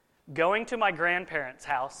going to my grandparents'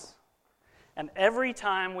 house, and every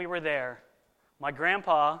time we were there, my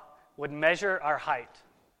grandpa would measure our height.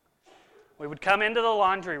 We would come into the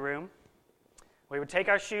laundry room, we would take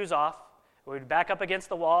our shoes off, we would back up against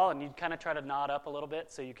the wall, and you'd kind of try to nod up a little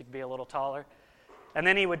bit so you could be a little taller. And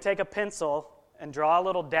then he would take a pencil and draw a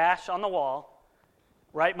little dash on the wall,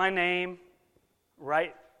 write my name,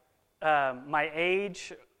 write my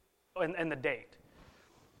age, and the date.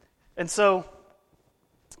 And so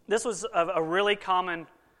this was a really common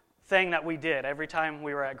thing that we did every time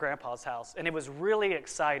we were at Grandpa's house. And it was really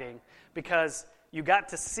exciting because you got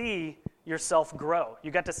to see yourself grow.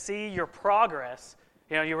 You got to see your progress.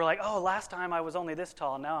 You know, you were like, oh, last time I was only this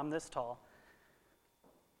tall, now I'm this tall.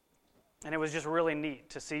 And it was just really neat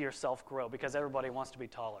to see yourself grow because everybody wants to be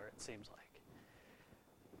taller, it seems like.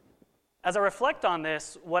 As I reflect on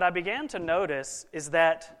this, what I began to notice is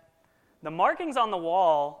that the markings on the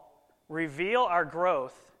wall reveal our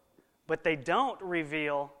growth, but they don't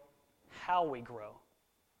reveal how we grow.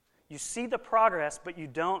 You see the progress, but you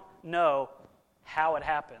don't know how it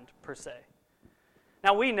happened, per se.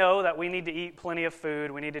 Now, we know that we need to eat plenty of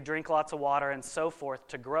food, we need to drink lots of water, and so forth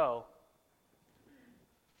to grow.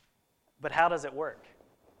 But how does it work?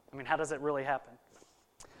 I mean, how does it really happen?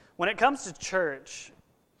 When it comes to church,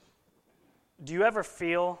 do you ever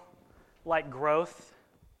feel like growth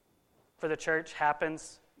for the church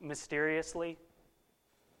happens mysteriously?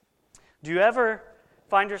 Do you ever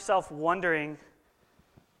find yourself wondering,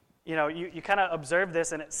 you kind of observe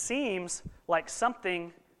this and it seems like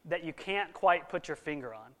something that you can't quite put your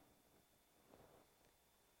finger on?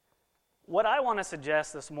 What I want to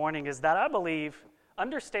suggest this morning is that I believe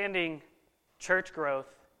understanding church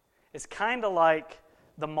growth is kind of like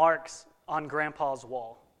the marks on Grandpa's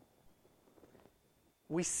wall.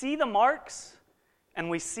 We see the marks and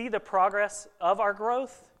we see the progress of our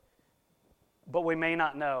growth, but we may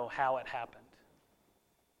not know how it happened.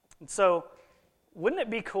 And so, wouldn't it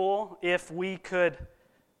be cool if we could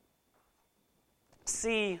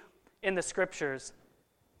see in the Scriptures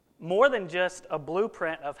more than just a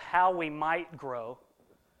blueprint of how we might grow,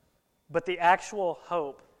 but the actual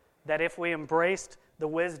hope that if we embraced the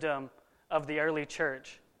wisdom of the early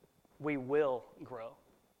church, we will grow?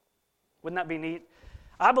 Wouldn't that be neat?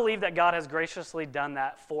 I believe that God has graciously done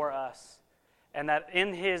that for us, and that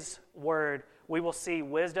in His Word we will see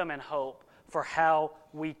wisdom and hope for how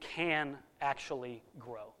we can actually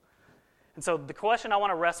grow. And so the question I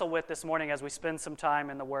want to wrestle with this morning as we spend some time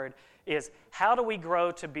in the Word is, how do we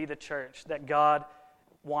grow to be the church that God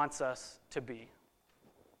wants us to be?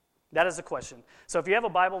 That is the question. So if you have a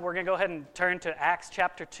Bible, we're going to go ahead and turn to Acts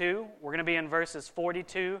chapter 2. We're going to be in verses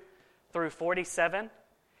 42 through 47.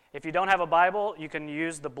 If you don't have a Bible, you can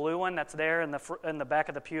use the blue one that's there in the back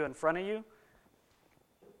of the pew in front of you.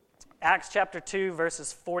 Acts chapter 2,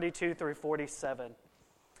 verses 42 through 47.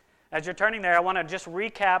 As you're turning there, I want to just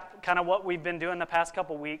recap kind of what we've been doing the past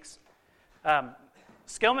couple weeks.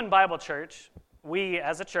 Skillman Bible Church, we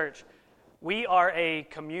as a church, we are a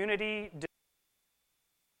community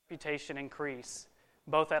reputation increase,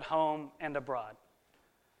 both at home and abroad.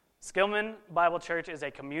 Skillman Bible Church is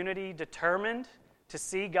a community determined to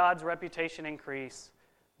see God's reputation increase,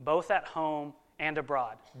 both at home and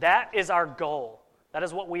abroad. That is our goal. That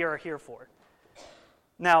is what we are here for.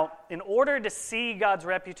 Now, in order to see God's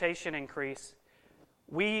reputation increase,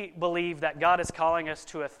 we believe that God is calling us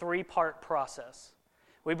to a three-part process.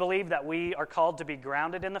 We believe that we are called to be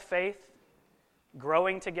grounded in the faith,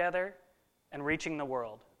 growing together, and reaching the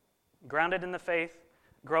world. Grounded in the faith,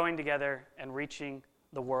 growing together, and reaching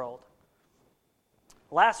the world.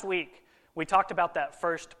 Last week, we talked about that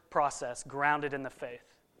first process, grounded in the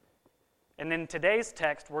faith. And in today's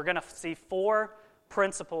text, we're going to see 4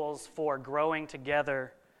 principles for growing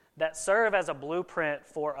together that serve as a blueprint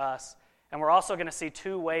for us. And we're also going to see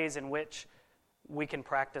 2 ways in which we can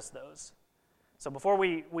practice those. So before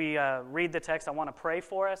we read the text, I want to pray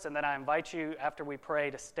for us, and then I invite you, after we pray,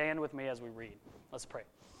 to stand with me as we read. Let's pray.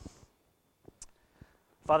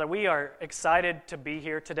 Father, we are excited to be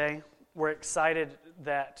here today. We're excited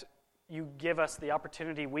that you give us the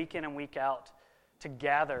opportunity week in and week out to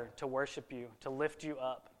gather, to worship you, to lift you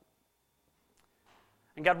up.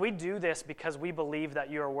 And God, we do this because we believe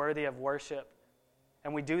that you are worthy of worship.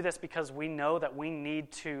 And we do this because we know that we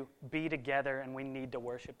need to be together and we need to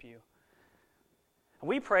worship you. And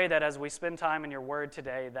we pray that as we spend time in your word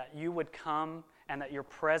today, that you would come and that your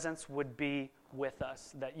presence would be with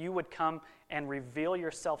us, that you would come and reveal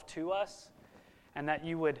yourself to us, and that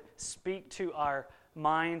you would speak to our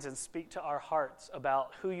minds and speak to our hearts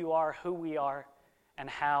about who you are, who we are, and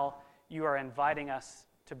how you are inviting us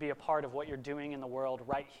to be a part of what you're doing in the world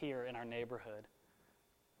right here in our neighborhood.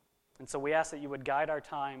 And so we ask that you would guide our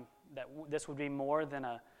time, that this would be more than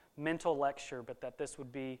a mental lecture, but that this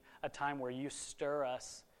would be a time where you stir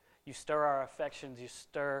us, you stir our affections, you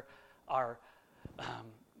stir our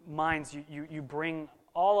minds, you bring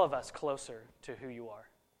all of us closer to who you are.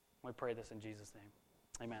 We pray this in Jesus' name.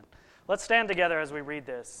 Amen. Let's stand together as we read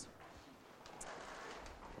this.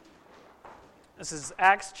 This is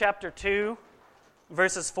Acts chapter 2,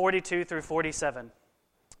 verses 42 through 47.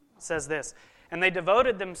 It says this, "And they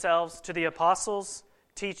devoted themselves to the apostles'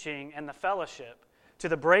 teaching and the fellowship, to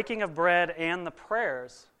the breaking of bread and the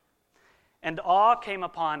prayers. And awe came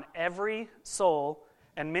upon every soul,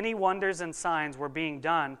 and many wonders and signs were being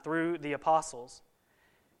done through the apostles.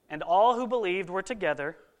 And all who believed were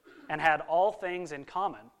together and had all things in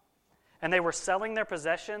common. And they were selling their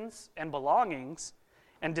possessions and belongings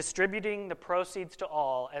and distributing the proceeds to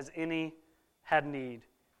all as any had need.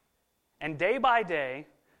 And day by day,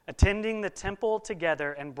 attending the temple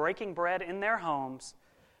together and breaking bread in their homes,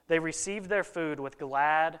 they received their food with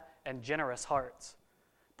glad and generous hearts,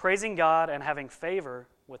 praising God and having favor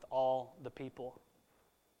with all the people.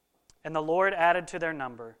 And the Lord added to their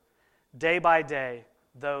number, day by day,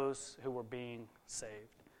 those who were being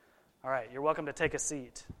saved." All right, you're welcome to take a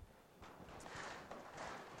seat.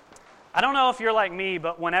 I don't know if you're like me,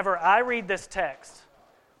 but whenever I read this text,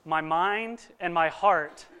 my mind and my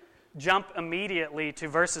heart jump immediately to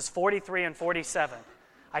verses 43 and 47.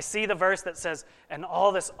 I see the verse that says, and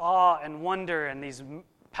all this awe and wonder and these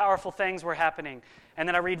powerful things were happening. And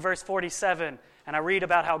then I read verse 47, and I read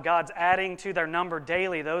about how God's adding to their number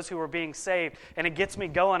daily those who were being saved. And it gets me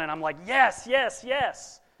going, and I'm like, yes, yes,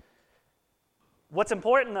 yes. What's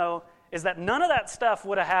important, though, is that none of that stuff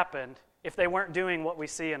would have happened if they weren't doing what we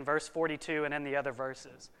see in verse 42 and in the other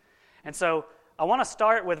verses. And so I want to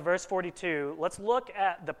start with verse 42. Let's look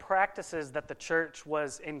at the practices that the church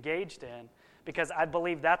was engaged in, because I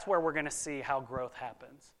believe that's where we're going to see how growth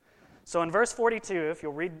happens. So in verse 42, if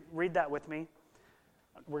you'll read that with me,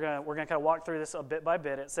 we're going to kind of walk through this a bit by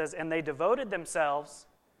bit. It says, "And they devoted themselves,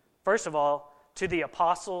 first of all, to the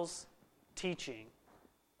apostles' teaching."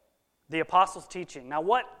 The apostles' teaching. Now,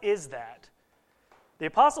 what is that? The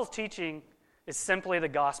apostles' teaching is simply the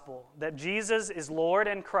gospel, that Jesus is Lord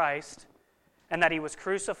and Christ, and that he was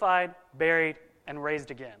crucified, buried, and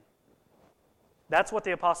raised again. That's what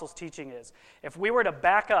the apostles' teaching is. If we were to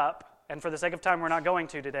back up, and for the sake of time we're not going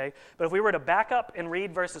to today, but if we were to back up and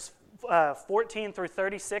read verses 14 through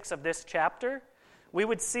 36 of this chapter, we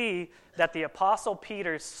would see that the Apostle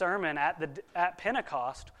Peter's sermon at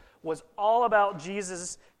Pentecost was all about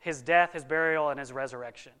Jesus, his death, his burial, and his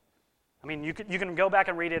resurrection. I mean, you can go back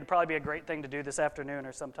and read it. It'd probably be a great thing to do this afternoon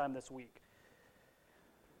or sometime this week.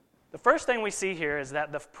 The first thing we see here is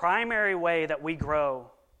that the primary way that we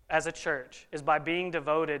grow as a church is by being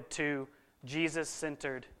devoted to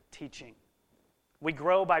Jesus-centered teaching. We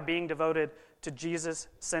grow by being devoted to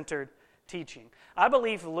Jesus-centered teaching. I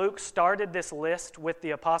believe Luke started this list with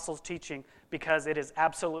the apostles' teaching because it is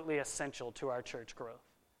absolutely essential to our church growth,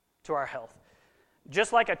 to our health.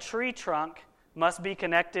 Just like a tree trunk must be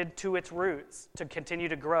connected to its roots to continue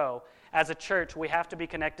to grow, as a church, we have to be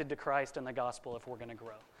connected to Christ and the gospel if we're going to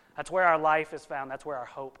grow. That's where our life is found. That's where our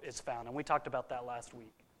hope is found. And we talked about that last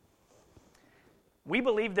week. We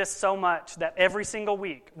believe this so much that every single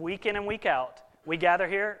week, week in and week out, we gather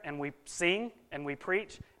here and we sing and we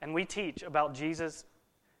preach and we teach about Jesus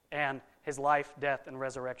and his life, death, and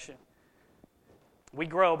resurrection. We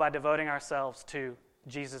grow by devoting ourselves to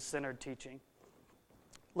Jesus-centered teaching.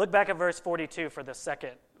 Look back at verse 42 for the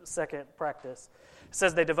second practice. It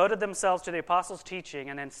says they devoted themselves to the apostles' teaching,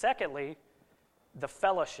 and then secondly, the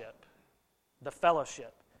fellowship. The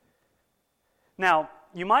fellowship. Now,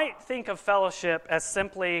 you might think of fellowship as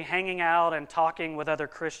simply hanging out and talking with other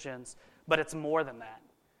Christians, but it's more than that.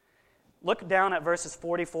 Look down at verses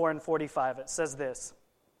 44 and 45. It says this,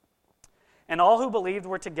 "And all who believed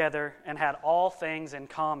were together and had all things in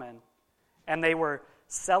common, and they were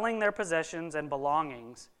selling their possessions and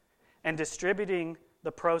belongings and distributing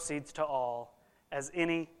the proceeds to all as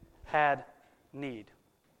any had need."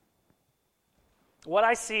 What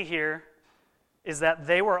I see here is that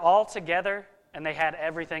they were all together and they had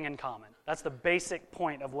everything in common. That's the basic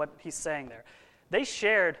point of what he's saying there. They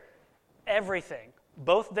shared everything,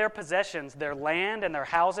 both their possessions, their land and their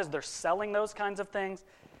houses. They're selling those kinds of things,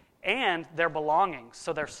 and their belongings,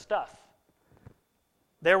 so their stuff.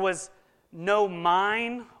 There was no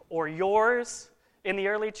mine or yours in the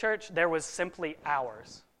early church. There was simply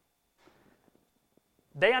ours.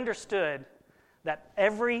 They understood that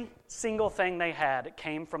every single thing they had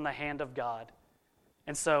came from the hand of God,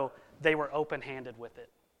 and so they were open-handed with it.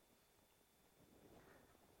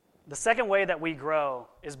 The second way that we grow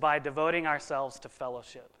is by devoting ourselves to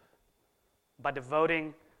fellowship. By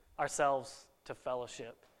devoting ourselves to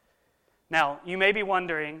fellowship. Now, you may be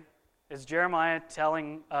wondering, is Jeremiah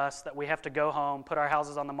telling us that we have to go home, put our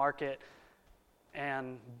houses on the market,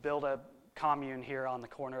 and build a commune here on the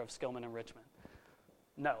corner of Skillman and Richmond?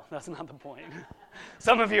 No, that's not the point.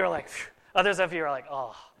 Some of you are like, phew. Others of you are like,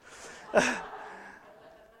 oh.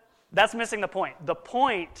 That's missing the point. The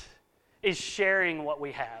point is sharing what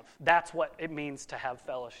we have. That's what it means to have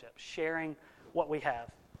fellowship, sharing what we have.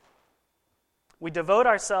 We devote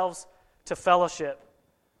ourselves to fellowship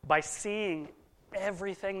by seeing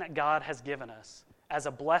everything that God has given us as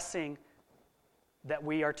a blessing that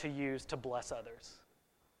we are to use to bless others.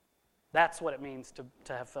 That's what it means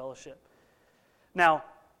to have fellowship. Now,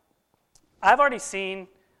 I've already seen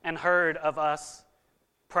and heard of us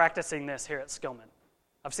practicing this here at Skillman.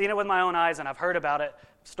 I've seen it with my own eyes, and I've heard about it,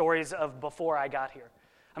 stories of before I got here.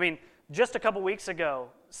 I mean, just a couple weeks ago,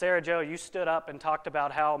 Sarah Jo, you stood up and talked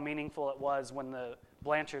about how meaningful it was when the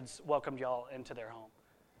Blanchards welcomed y'all into their home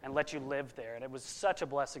and let you live there, and it was such a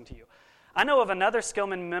blessing to you. I know of another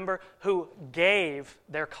Skillman member who gave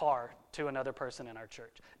their car to another person in our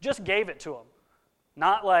church. Just gave it to them.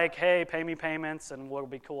 Not like, hey, pay me payments and we'll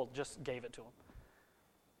be cool. Just gave it to them.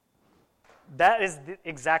 That is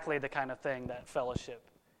exactly the kind of thing that fellowship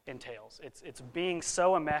entails. It's being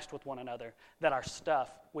so enmeshed with one another that our stuff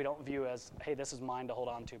we don't view as, hey, this is mine to hold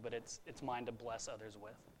on to, but it's mine to bless others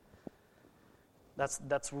with.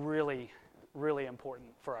 That's really, really important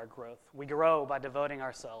for our growth. We grow by devoting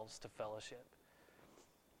ourselves to fellowship.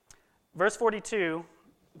 Verse 42,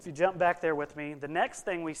 if you jump back there with me, the next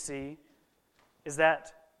thing we see is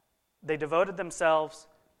that they devoted themselves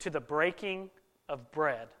to the breaking of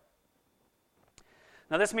bread.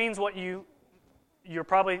 Now this means the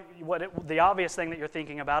obvious thing that you're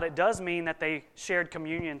thinking about. It does mean that they shared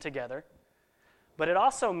communion together, but it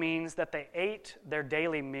also means that they ate their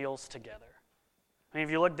daily meals together. I mean,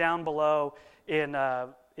 if you look down below in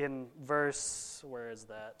verse, where is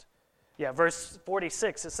that? Yeah, verse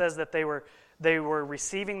 46, it says that they were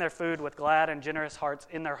receiving their food with glad and generous hearts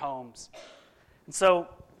in their homes. And so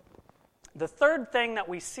the third thing that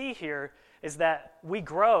we see here is that we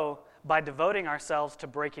grow by devoting ourselves to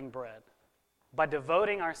breaking bread. By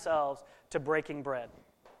devoting ourselves to breaking bread.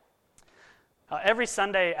 Every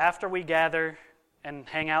Sunday after we gather and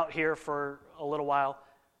hang out here for a little while,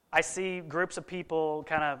 I see groups of people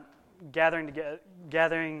kind of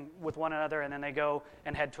gathering with one another, and then they go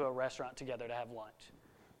and head to a restaurant together to have lunch.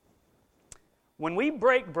 When we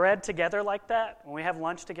break bread together like that, when we have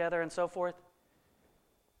lunch together and so forth,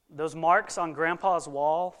 those marks on Grandpa's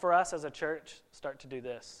wall for us as a church start to do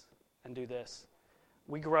this and do this.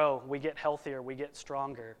 We grow, we get healthier, we get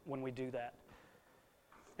stronger when we do that.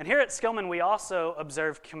 And here at Skillman, we also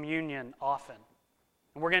observe communion often.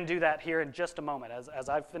 And we're going to do that here in just a moment. As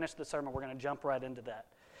I finish the sermon, we're going to jump right into that.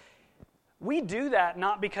 We do that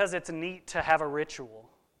not because it's neat to have a ritual.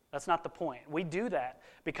 That's not the point. We do that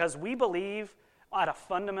because we believe at a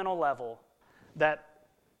fundamental level that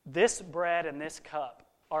this bread and this cup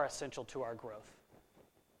are essential to our growth.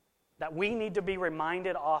 That we need to be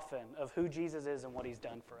reminded often of who Jesus is and what he's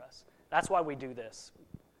done for us. That's why we do this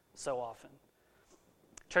so often.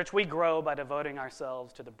 Church, we grow by devoting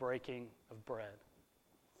ourselves to the breaking of bread.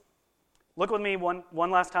 Look with me one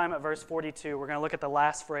last time at verse 42. We're going to look at the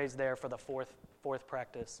last phrase there for the fourth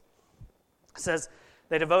practice. It says,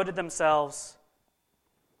 they devoted themselves,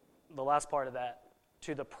 the last part of that,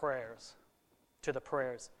 to the prayers. To the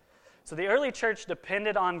prayers. So the early church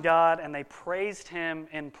depended on God and they praised him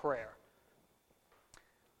in prayer.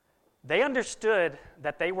 They understood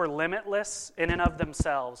that they were limitless in and of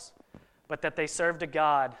themselves, but that they served a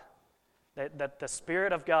God, that the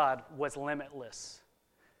Spirit of God was limitless.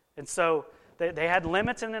 And so they had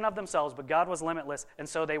limits in and of themselves, but God was limitless, and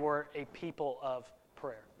so they were a people of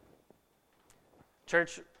prayer.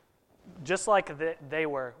 Church, just like they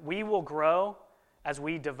were, we will grow as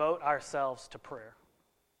we devote ourselves to prayer.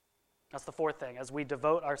 That's the fourth thing, as we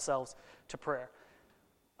devote ourselves to prayer.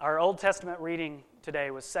 Our Old Testament reading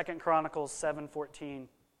today was 2 Chronicles 7:14. And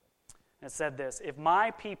it said this, if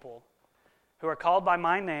my people who are called by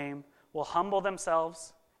my name will humble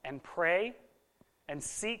themselves and pray and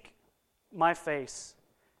seek my face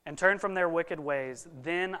and turn from their wicked ways,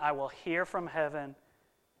 then I will hear from heaven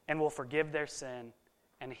and will forgive their sin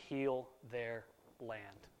and heal their land.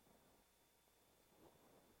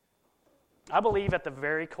 I believe at the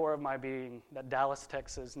very core of my being that Dallas,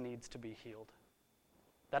 Texas needs to be healed.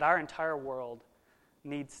 That our entire world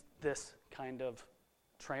needs this kind of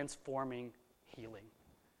transforming healing.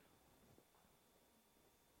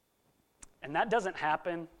 And that doesn't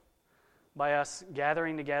happen by us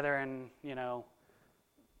gathering together and,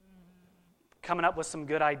 coming up with some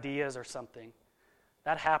good ideas or something.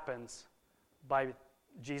 That happens by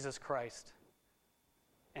Jesus Christ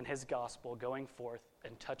and his gospel going forth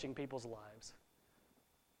and touching people's lives.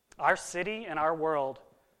 Our city and our world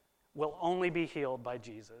will only be healed by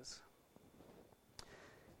Jesus.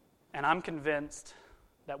 And I'm convinced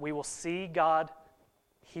that we will see God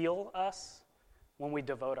heal us when we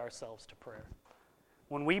devote ourselves to prayer.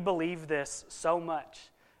 When we believe this so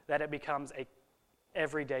much that it becomes a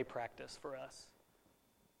everyday practice for us.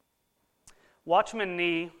 Watchman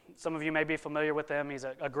Nee, some of you may be familiar with him. He's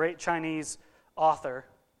a great Chinese author,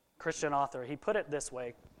 Christian author. He put it this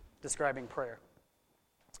way, describing prayer.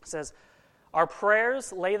 He says, "Our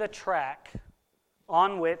prayers lay the track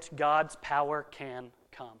on which God's power can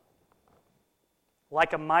come.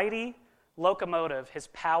 Like a mighty locomotive, his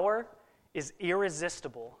power is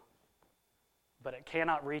irresistible, but it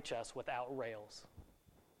cannot reach us without rails."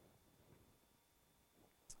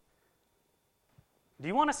 Do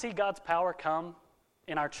you want to see God's power come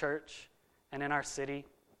in our church and in our city?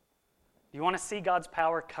 Do you want to see God's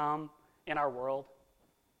power come in our world?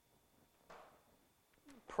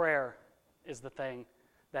 Prayer is the thing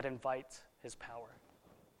that invites his power.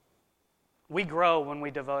 We grow when we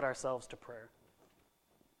devote ourselves to prayer.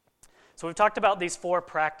 So we've talked about these 4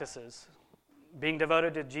 practices: being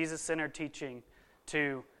devoted to Jesus-centered teaching,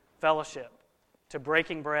 to fellowship, to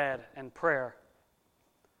breaking bread, and prayer.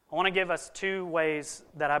 I want to give us 2 ways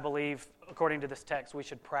that I believe, according to this text, we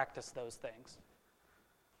should practice those things.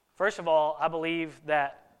 First of all, I believe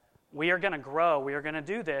that we are going to grow, we are going to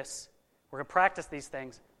do this, we're going to practice these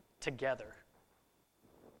things together.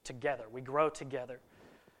 Together. We grow together.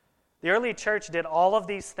 The early church did all of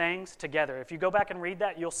these things together. If you go back and read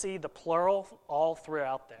that, you'll see the plural all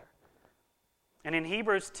throughout there. And in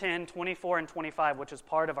Hebrews 10, 24 and 25, which is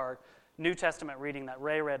part of our New Testament reading that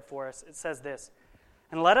Ray read for us, it says this,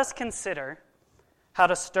 "And let us consider how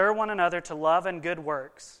to stir one another to love and good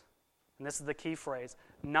works," and this is the key phrase,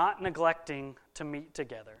 "not neglecting to meet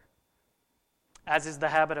together, as is the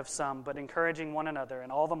habit of some, but encouraging one another,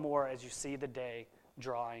 and all the more as you see the day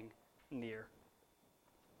drawing near."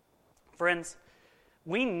 Friends,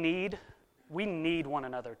 we need one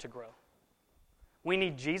another to grow. We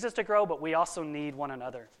need Jesus to grow, but we also need one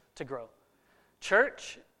another to grow.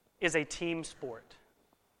 Church is a team sport.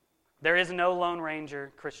 There is no Lone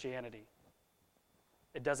Ranger Christianity.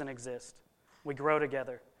 It doesn't exist. We grow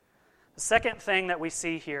together. The second thing that we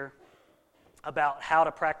see here about how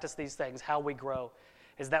to practice these things, how we grow,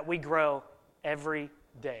 is that we grow every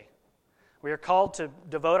day. We are called to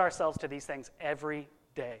devote ourselves to these things every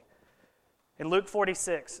day. In Luke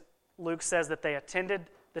 46, Luke says that they attended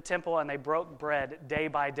the temple and they broke bread day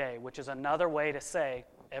by day, which is another way to say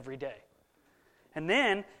every day. And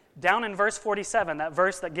then, down in verse 47, that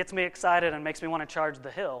verse that gets me excited and makes me want to charge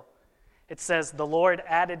the hill, it says, "The Lord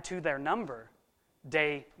added to their number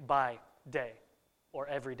day by day," or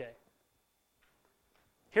every day.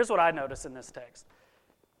 Here's what I notice in this text.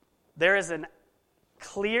 There is a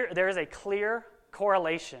clear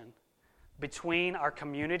correlation between our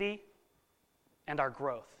community and our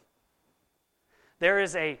growth. There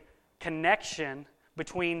is a connection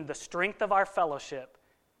between the strength of our fellowship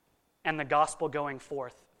and the gospel going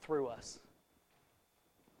forth through us.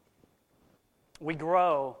 We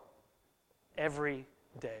grow every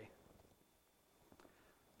day.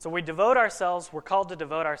 So we're called to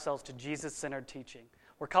devote ourselves to Jesus-centered teaching.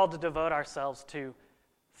 We're called to devote ourselves to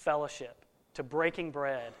fellowship, to breaking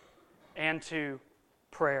bread, and to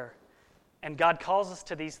prayer. And God calls us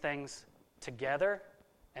to these things together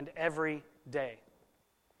and every day.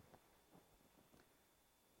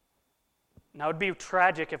 Now, it would be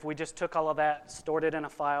tragic if we just took all of that, stored it in a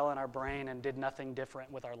file in our brain, and did nothing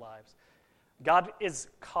different with our lives. God is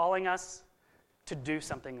calling us to do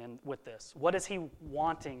something with this. What is he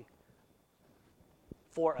wanting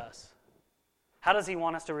for us? How does he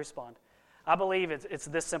want us to respond? I believe it's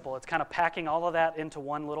this simple. It's kind of packing all of that into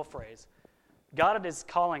one little phrase. God is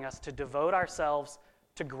calling us to devote ourselves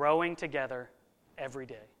to growing together every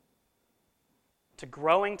day. To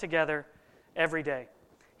growing together every day.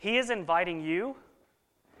 He is inviting you,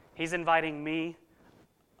 he's inviting me,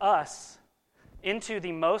 us, into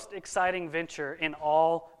the most exciting venture in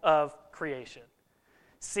all of creation.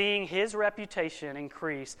 Seeing his reputation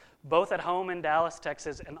increase both at home in Dallas,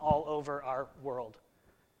 Texas, and all over our world.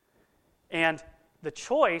 And the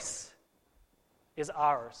choice is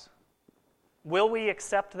ours. Will we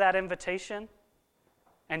accept that invitation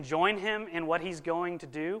and join him in what he's going to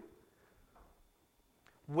do?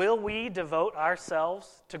 Will we devote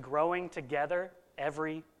ourselves to growing together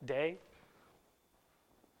every day?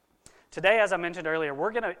 Today, as I mentioned earlier,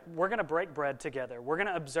 we're gonna break bread together. We're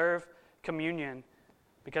gonna observe communion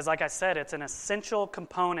because, like I said, it's an essential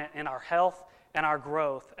component in our health and our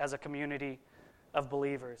growth as a community of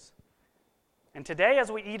believers. And today,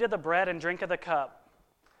 as we eat of the bread and drink of the cup,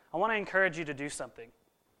 I want to encourage you to do something.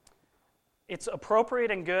 It's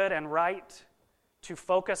appropriate and good and right to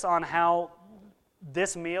focus on how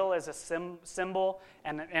this meal is a symbol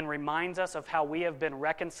and reminds us of how we have been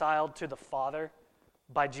reconciled to the Father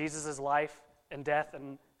by Jesus' life and death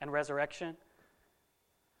and resurrection.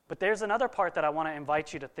 But there's another part that I want to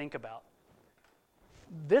invite you to think about.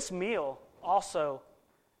 This meal also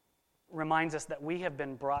reminds us that we have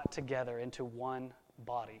been brought together into one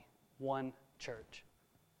body, one church.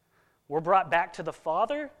 We're brought back to the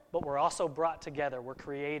Father, but we're also brought together. We're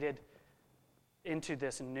created into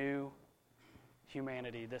this new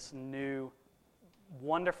humanity, this new,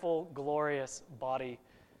 wonderful, glorious body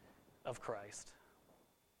of Christ.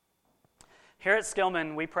 Here at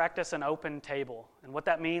Skillman, we practice an open table. And what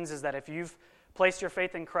that means is that if you've placed your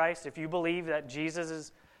faith in Christ, if you believe that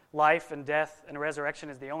Jesus' life and death and resurrection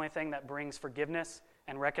is the only thing that brings forgiveness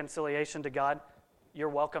and reconciliation to God, you're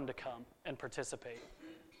welcome to come and participate.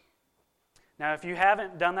 Now, if you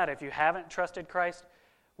haven't done that, if you haven't trusted Christ,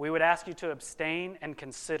 we would ask you to abstain and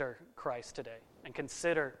consider Christ today and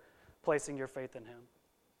consider placing your faith in Him.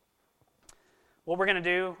 What we're going to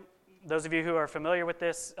do, those of you who are familiar with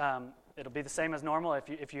this, it'll be the same as normal.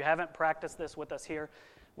 If you haven't practiced this with us here,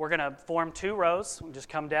 we're going to form two rows. We'll just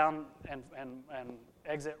come down and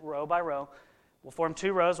exit row by row. We'll form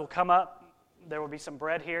two rows. We'll come up. There will be some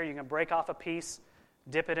bread here. You can break off a piece,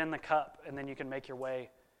 dip it in the cup, and then you can make your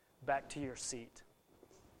way back to your seat.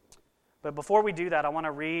 But before we do that, I want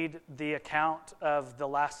to read the account of the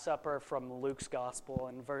Last Supper from Luke's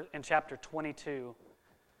Gospel in chapter 22,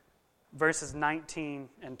 verses 19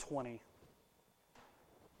 and 20.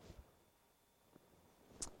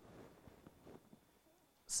 It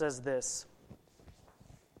says this,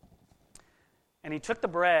 "And he took the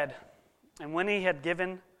bread, and when he had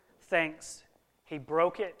given thanks, he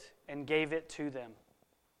broke it and gave it to them,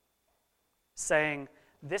 saying,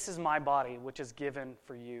 'This is my body, which is given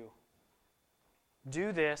for you.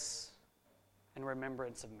 Do this in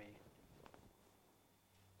remembrance of me.'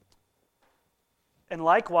 And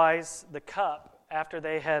likewise, the cup, after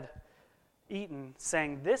they had eaten,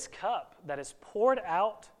 saying, 'This cup that is poured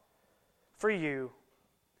out for you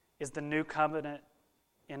is the new covenant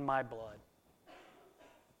in my blood.'"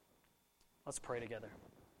 Let's pray together.